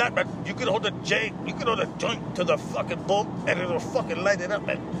brighter than that, man, you could hold a joint to the fucking bulb, and it'll fucking light it up,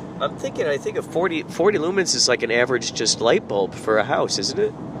 man. I think of 40 lumens is like an average just light bulb for a house, isn't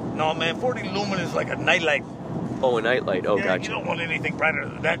it? No, man, 40 lumen is like a nightlight. Oh, a night light. Oh, Yeah, gotcha. you don't want anything brighter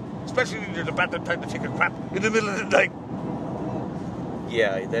than that, especially when you're about that time to take a crap in the middle of the night.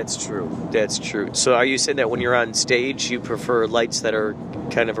 Yeah, that's true. That's true. So are you saying that when you're on stage, you prefer lights that are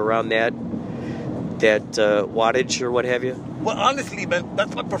kind of around that wattage or what have you? Well, honestly, man,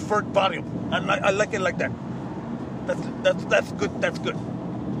 that's my preferred volume. I like it like that. That's good. That's good.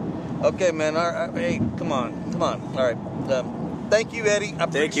 Okay, man. All right, hey, come on. All right. Thank you, Eddie.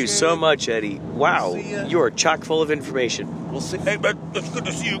 Thank you so much, Eddie. Wow, We'll see ya. you are chock full of information. We'll see. Hey, man, it's good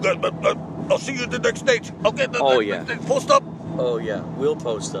to see you guys. But I'll see you at the next stage. Okay. Yeah. Post up. Oh yeah, we'll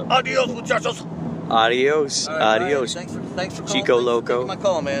post them. Adios, muchachos. Adios. All right, Adios. Thanks for calling. Chico Thanks for Loco. taking my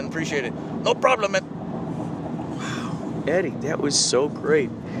call, man. Appreciate it. No problem, man. Eddie, that was so great.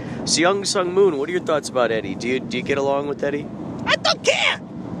 So Young Sung Moon, what are your thoughts about Eddie? Do you get along with Eddie? I don't care.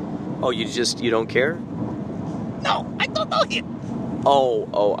 Oh, you don't care? No, I don't know him.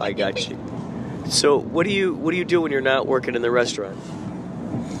 Oh, I got you. So what do you do when you're not working in the restaurant?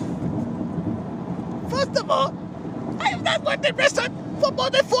 First of all, I have not worked in restaurant for more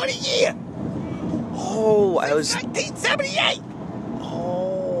than 40 years. Oh, I was 1978.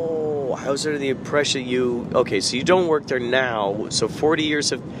 Oh, I was under the impression okay, so you don't work there now. So 40 years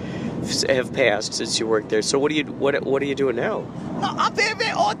have passed since you worked there. So what are you doing now? No, I'm very,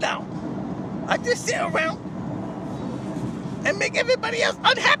 very old now. I just sit around and make everybody else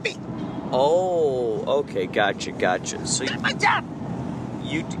unhappy. Oh, okay, gotcha. So That's my job.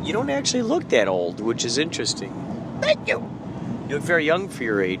 you don't actually look that old, which is interesting. Thank you. You look very young for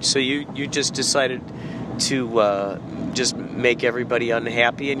your age. So you just decided to just make everybody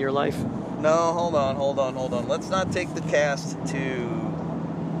unhappy in your life? No, hold on. Let's not take the cast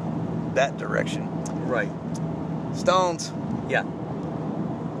to that direction. Right. Stones, Yeah.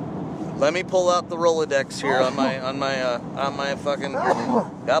 let me pull out the Rolodex here on my fucking.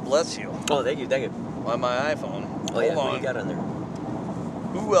 God bless you. Oh, thank you. On my iPhone. Oh yeah, Hold what on. you got on there?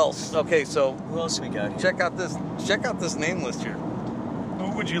 Who else? Okay, so Who else we got here? check out this name list here.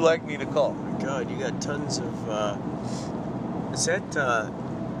 Who would you like me to call? God, you got tons of. Is that?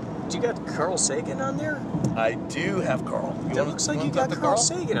 Do you got Carl Sagan on there? I do have Carl. That looks like you got Carl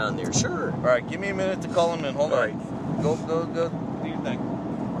Sagan on there. Sure. All right, give me a minute to call him in. Hold All on. right. Go. Do your thing.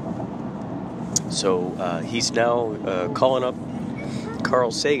 So he's now calling up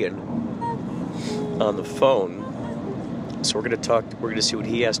Carl Sagan on the phone. So we're going to talk. We're going to see what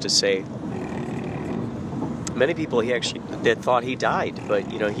he has to say. Many people that thought he died, but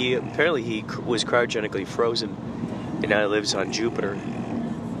he apparently was cryogenically frozen, and now he lives on Jupiter.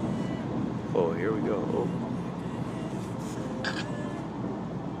 Oh, here we go. Oh.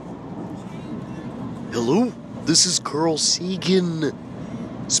 Hello, this is Carl Sagan,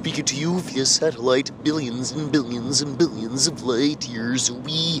 speaking to you via satellite billions and billions and billions of light years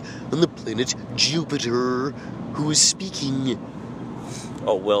away on the planet Jupiter. Who is speaking?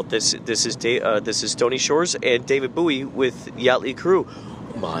 Oh well, this is Tony Shores and David Bowie with Yachtly Crew.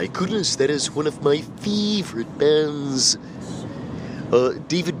 My goodness, that is one of my favorite bands.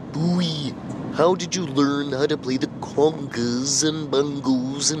 David Bowie, how did you learn how to play the congas and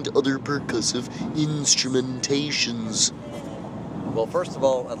bongos and other percussive instrumentations? Well, first of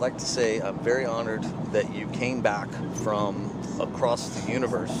all, I'd like to say I'm very honored that you came back from across the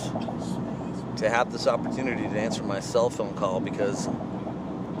universe to have this opportunity to answer my cell phone call, because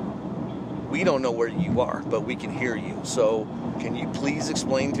we don't know where you are, but we can hear you. So can you please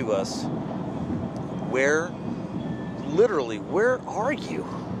explain to us where are you?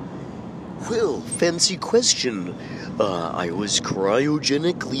 Well, fancy question. I was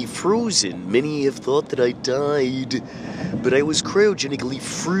cryogenically frozen. Many have thought that I died, but I was cryogenically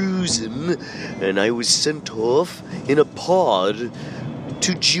frozen, and I was sent off in a pod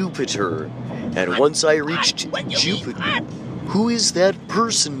to Jupiter. And once I reached Jupiter... Who is that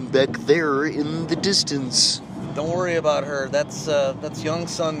person back there in the distance? Don't worry about her. That's young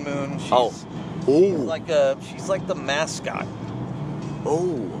Sun Moon. She's like the mascot.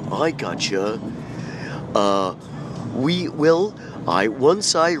 Oh, I gotcha.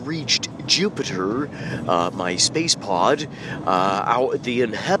 Once I reached Jupiter, my space pod, the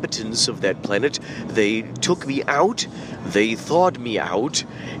inhabitants of that planet, they took me out, they thawed me out,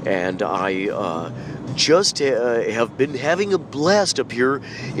 and I just have been having a blast up here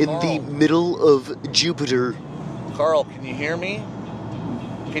in the middle of Jupiter. Carl, can you hear me?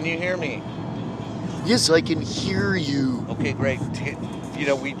 Can you hear me? Yes, I can hear you. Okay, great. You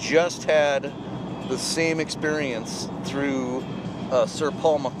know, we just had the same experience through Sir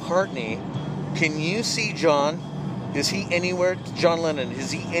Paul McCartney. Can you see John? Is he anywhere? John Lennon,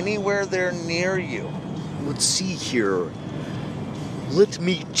 is he anywhere there near you? Let's see here. Let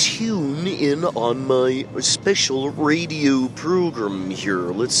me tune in on my special radio program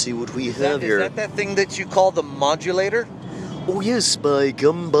here. Let's see what we have here. Is that thing that you call the modulator? Oh yes, by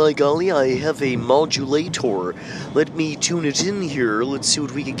golly, I have a modulator. Let me tune it in here. Let's see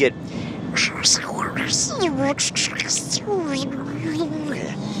what we can get.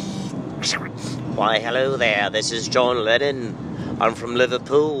 Why, hello there. This is John Lennon. I'm from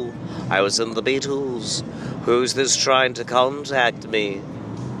Liverpool. I was in the Beatles. Who's this trying to contact me?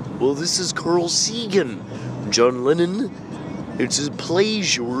 Well, this is Carl Sagan. John Lennon, it's a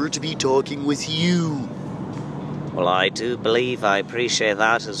pleasure to be talking with you. Well, I do believe I appreciate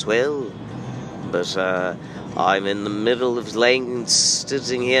that as well. But, I'm in the middle of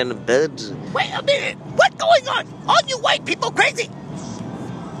sitting here in bed. Wait a minute! What's going on? Are you white people crazy?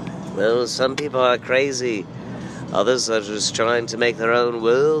 Well, some people are crazy. Others are just trying to make their own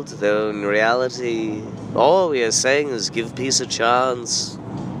world, their own reality. All we are saying is give peace a chance.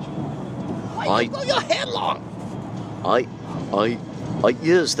 Why do you grow your hair long?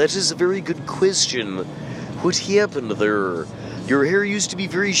 Yes, that is a very good question. What happened there? Your hair used to be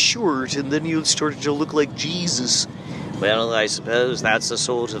very short, and then you started to look like Jesus. Well, I suppose that's the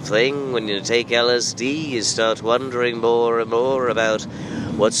sort of thing. When you take LSD, you start wondering more and more about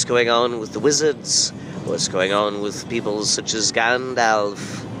what's going on with the wizards, what's going on with people such as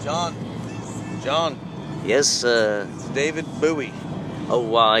Gandalf. John. Yes, sir. It's David Bowie. Oh,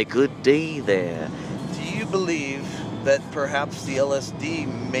 why, good day there. Do you believe that perhaps the LSD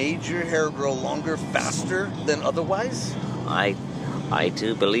made your hair grow longer faster than otherwise? I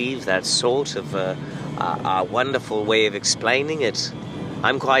do believe that's sort of a wonderful way of explaining it.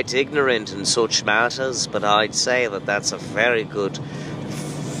 I'm quite ignorant in such matters, but I'd say that that's a very good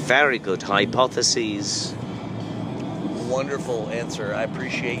hypothesis. Wonderful answer. I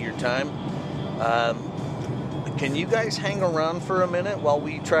appreciate your time. Can you guys hang around for a minute while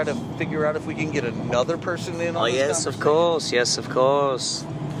we try to figure out if we can get another person in on this yes, of course. Yes, of course.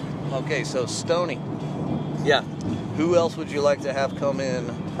 Okay, so Stoney. Yeah. Who else would you like to have come in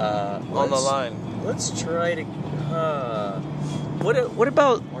on the line? Let's try to... What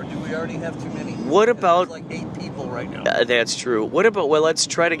about... Or do we already have too many? What about... There's like 8 people right now. That's true. What about... Well, let's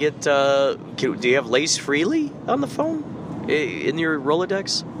try to get... do you have Lace Freely on the phone? In your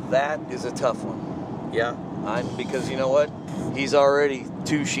Rolodex? That is a tough one. Yeah. Because you know what? He's already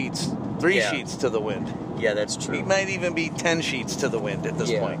 3 sheets to the wind. Yeah, that's true. He might even be 10 sheets to the wind at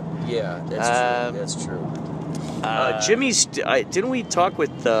this point. Yeah, that's true. Didn't we talk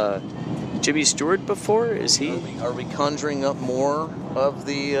with Jimmy Stewart before? Is he? Are we conjuring up more of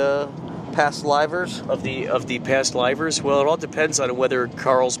the past livers? Of the past livers? Well, it all depends on whether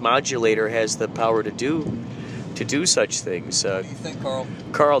Carl's modulator has the power to do such things. What do you think, Carl?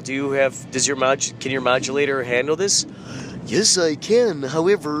 Carl, can your modulator handle this? Yes, I can.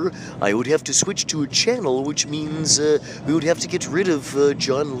 However, I would have to switch to a channel, which means we would have to get rid of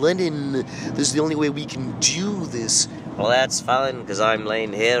John Lennon. This is the only way we can do this. Well, that's fine, because I'm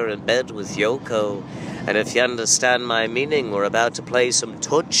laying here in bed with Yoko. And if you understand my meaning, we're about to play some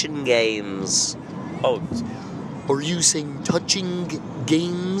touching games. Oh, are you saying touching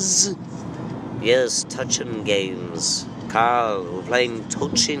games? Yes, touching games. Carl, we're playing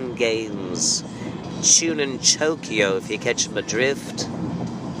touching games. Tune in Tokyo if you catch my drift.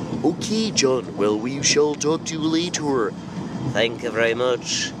 Okay, John. Well, we shall talk to you later. Thank you very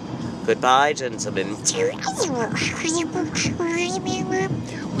much. Goodbye, gentlemen.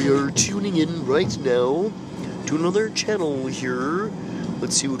 We are tuning in right now to another channel here.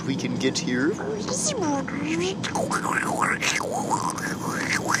 Let's see what we can get here.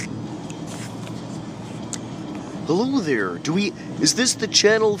 Hello there. Is this the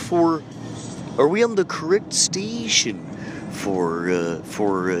channel for? Are we on the correct station for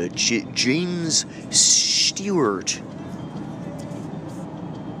James Stewart?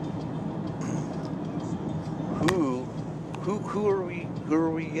 Who are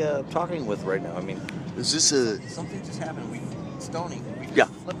we talking with right now? I mean, Is this a? something just happened. Stoney. Yeah.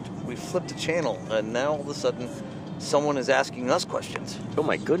 We flipped a channel, and now all of a sudden, someone is asking us questions. Oh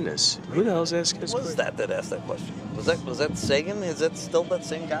my goodness. Who the hell's asking us? What was that asked that question? Was that Sagan? Is that still that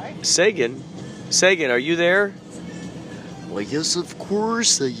same guy? Sagan? Sagan, are you there? Why, yes, of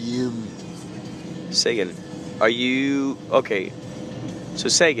course I am. Sagan, are you... Okay. So,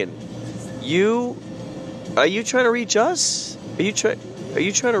 Sagan, are you trying to reach us? Are you trying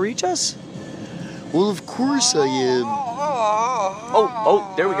to reach us? Well, of course I am.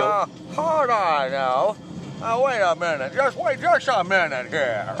 Oh, there we go. Hold on now. Wait a minute. Just a minute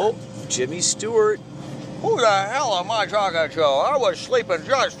here. Oh, Jimmy Stewart. Who the hell am I talking to? I was sleeping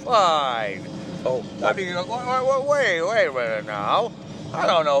just fine. Oh, What do you? Wait a minute now. I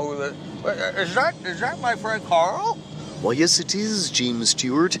don't know who the. Is that my friend Carl? Why, yes, it is, James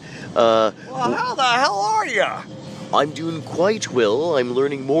Stewart. Well, how the hell are you? I'm doing quite well. I'm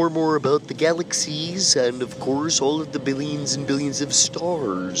learning more and more about the galaxies and, of course, all of the billions and billions of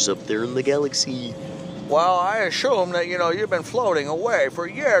stars up there in the galaxy. Well, I assume that you've been floating away for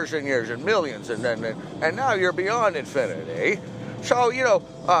years and years and millions, and now you're beyond infinity. So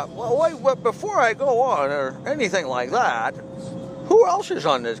before I go on or anything like that, who else is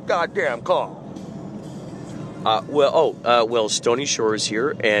on this goddamn call? Well, Stony Shore is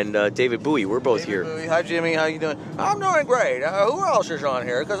here, and David Bowie. We're both here. Bowie. Hi, Jimmy. How you doing? I'm doing great. Who else is on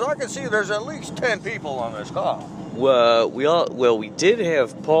here? Because I can see there's at least 10 people on this call. We did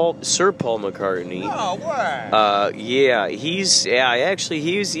have Sir Paul McCartney. No way. He's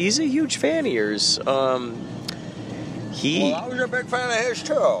a huge fan of yours. Well, I was a big fan of his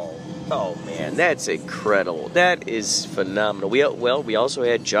too. Oh man, that's incredible. That is phenomenal. We also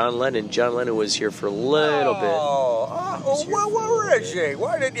had John Lennon. John Lennon was here for a little bit. Where is he?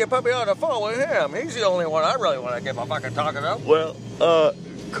 Why didn't you put me on the phone with him? He's the only one I really want to get my fucking talking to. Well,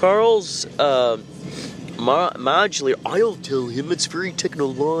 Carl's modulator. I'll tell him it's very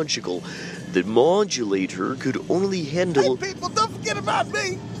technological. The modulator could only handle... Hey, people, don't forget about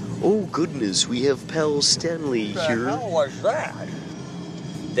me. Oh, goodness, we have Pal Stanley What here. the hell was that?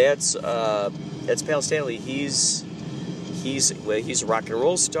 That's Pal Stanley. He's a rock and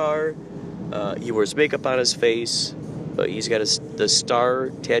roll star. He wears makeup on his face. He's got the star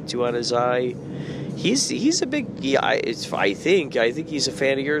tattoo on his eye. He's a big. Yeah, I think he's a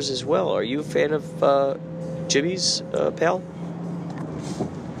fan of yours as well. Are you a fan of Jimmy's, pal?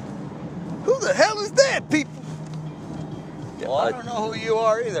 Who the hell is that, people? Well, I don't know who you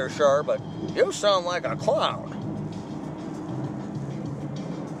are either, sir, but you sound like a clown.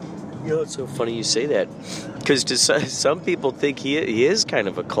 You know, it's so funny you say that, because some people think he is kind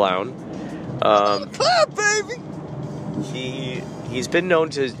of a clown. Clown, baby. He's been known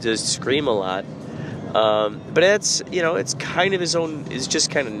to scream a lot, but that's it's kind of his own. It's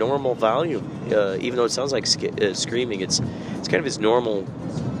just kind of normal volume. Even though it sounds like screaming, it's kind of his normal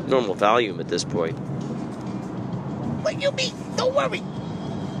volume at this point. What you mean? Don't worry.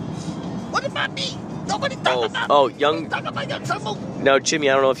 What about me? Nobody talk about Young. Talk about Young Sun Moon. Now, Jimmy,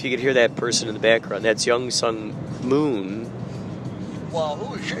 I don't know if you could hear that person in the background. That's Young Sun Moon. Well,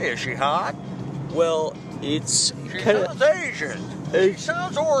 who is she? Is she hot? Well, it's She kind of. sounds Asian. She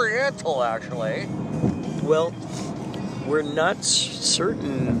sounds Oriental, actually. Well, we're not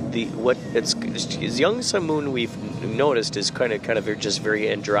certain Young Sun Moon we've noticed is kind of just very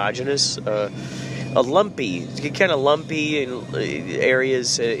androgynous, lumpy, kind of lumpy in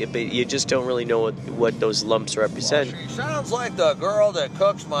areas, but you just don't really know what those lumps represent. Well, she sounds like the girl that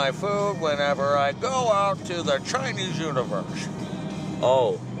cooks my food whenever I go out to the Chinese universe.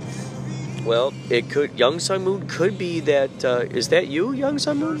 Oh. Well, it could. Young Sun Moon could be that. Is that you, Young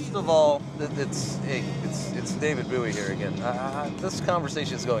Sun Moon? First of all, it's David Bowie here again. This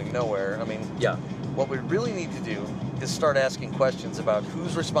conversation is going nowhere. I mean, Yeah. what we really need to do is start asking questions about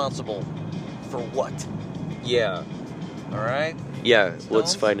who's responsible for what. Yeah. All right? Yeah. Let's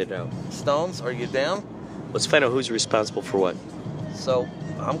Stones? find it out. Stones, are you down? Let's find out who's responsible for what. So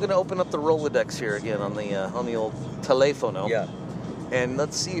I'm gonna open up the Rolodex here again on the old telefono. And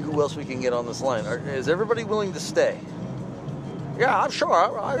let's see who else we can get on this line. Is everybody willing to stay? Yeah, I'm sure.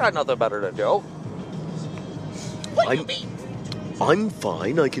 I got nothing better to do. What do you mean? I'm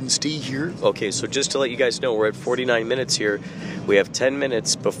fine. I can stay here. Okay, so just to let you guys know, we're at 49 minutes here. We have 10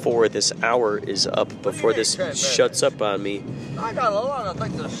 minutes before this hour is up, before this 10 minutes? shuts up on me. I got a lot of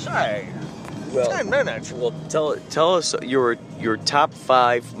things to say. Well, 10 minutes. Well, tell us your top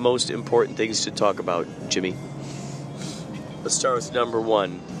 5 most important things to talk about, Jimmy. Let's start with number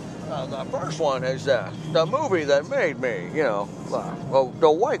 1. The first one is the movie that made me, you know, the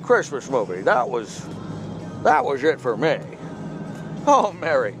White Christmas movie. That was it for me. Oh,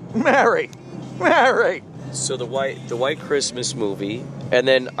 Mary. So the White Christmas movie, and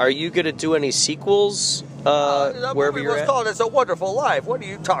then are you going to do any sequels The wherever movie you're was at? called It's a Wonderful Life. What are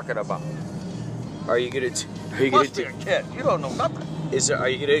you talking about? Are you going to Must be a kid. You don't know nothing. Are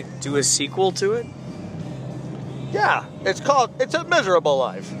you going to do a sequel to it? Yeah, it's called It's a Miserable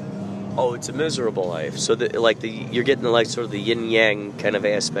Life. Oh, It's a Miserable Life. So you're getting like sort of the yin yang kind of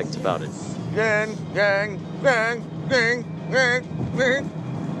aspect about it. Yang, yang, yang, yang, yang, yang.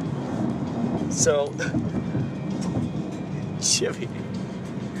 So,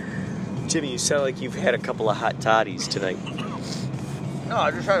 Jimmy, you sound like you've had a couple of hot toddies tonight. No,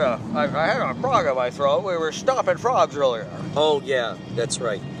 I just had I had a frog in my throat. We were stopping frogs earlier. Oh yeah, that's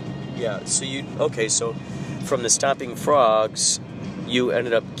right. Yeah. So so from the stopping frogs, you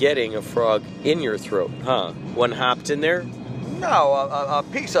ended up getting a frog in your throat, huh? One hopped in there? No, a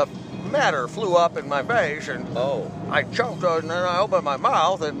piece of matter flew up in my face, and I choked, and then I opened my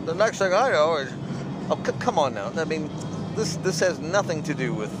mouth, and the next thing I know is, come on now. I mean, this has nothing to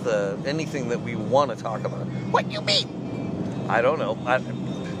do with anything that we want to talk about. What do you mean? I don't know.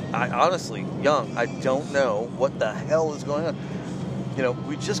 I honestly, Young, I don't know what the hell is going on. You know,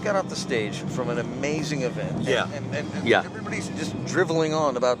 we just got off the stage from an amazing event. Yeah. And Yeah. everybody's just driveling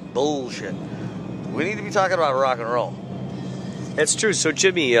on about bullshit. We need to be talking about rock and roll. That's true. So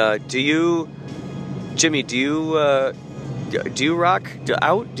Jimmy, do you rock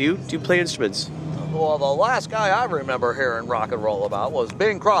out? Do you play instruments? Well, the last guy I remember hearing rock and roll about was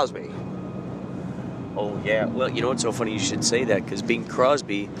Bing Crosby. Oh yeah. Well, you know, it's so funny you should say that, because Bing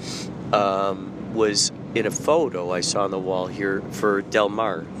Crosby was in a photo I saw on the wall here for Del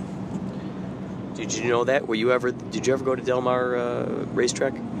Mar. Did you know that? Did you ever go to Del Mar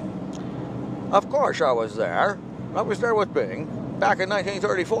racetrack? Of course I was there. I was there with Bing back in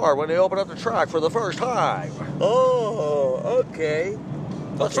 1934 when they opened up the track for the first time. Oh, okay.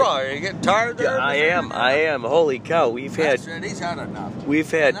 What's wrong? Are you getting tired there? Yeah, I am. Holy cow, we've had He's had enough.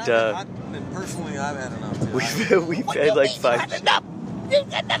 we've had Personally, I've had enough too. we've had like 5. Enough. You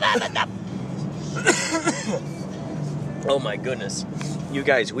never had enough. Oh my goodness, you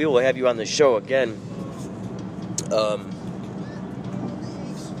guys, we will have you on the show again.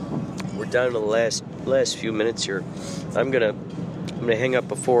 We're down to the last few minutes here. I'm gonna hang up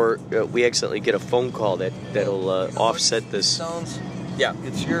before we accidentally get a phone call that'll offset this. Stones, Yeah.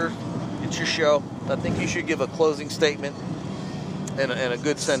 it's your show. I think you should give a closing statement and a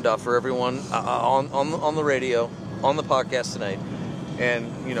good send off for everyone on the radio, on the podcast tonight.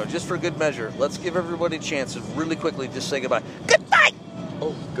 And, you know, just for good measure, let's give everybody a chance to really quickly just say goodbye. Goodbye.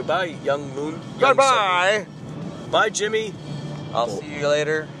 Oh, goodbye, young moon. Young Goodbye. Sunny. Bye, Jimmy. I'll see you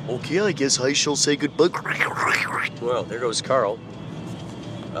later. Okay, I guess I shall say goodbye. Well, there goes Carl.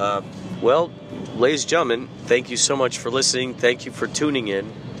 Well, ladies and gentlemen, thank you so much for listening. Thank you for tuning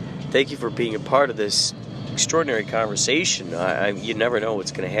in. Thank you for being a part of this extraordinary conversation. You never know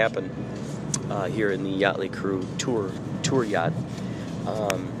what's going to happen here in the Yachtly Crew tour yacht.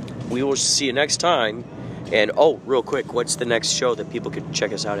 We will see you next time. And real quick, what's the next show that people can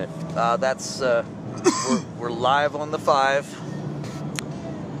check us out at? That's we're live on the 5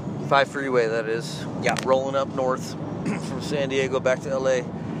 freeway. That is, Yeah. rolling up north from San Diego back to LA.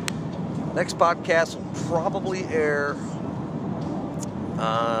 Next podcast will probably air.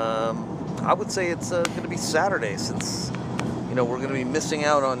 I would say it's going to be Saturday, since we're going to be missing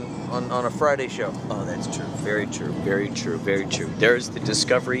out on a Friday show. Oh, that's true. Very true. Very true. Very true. There's the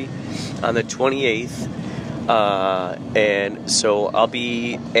Discovery on the 28th. And so I'll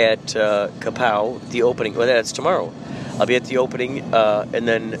be at Kapow, the opening. Well, that's tomorrow. I'll be at the opening, and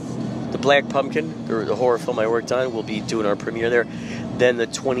then the Black Pumpkin, the horror film I worked on, we'll be doing our premiere there. Then the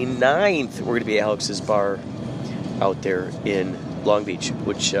 29th, we're going to be at Alex's Bar out there in Long Beach,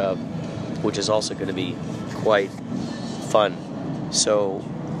 which is also going to be quite fun. So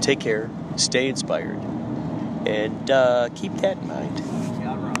take care, stay inspired, and keep that in mind.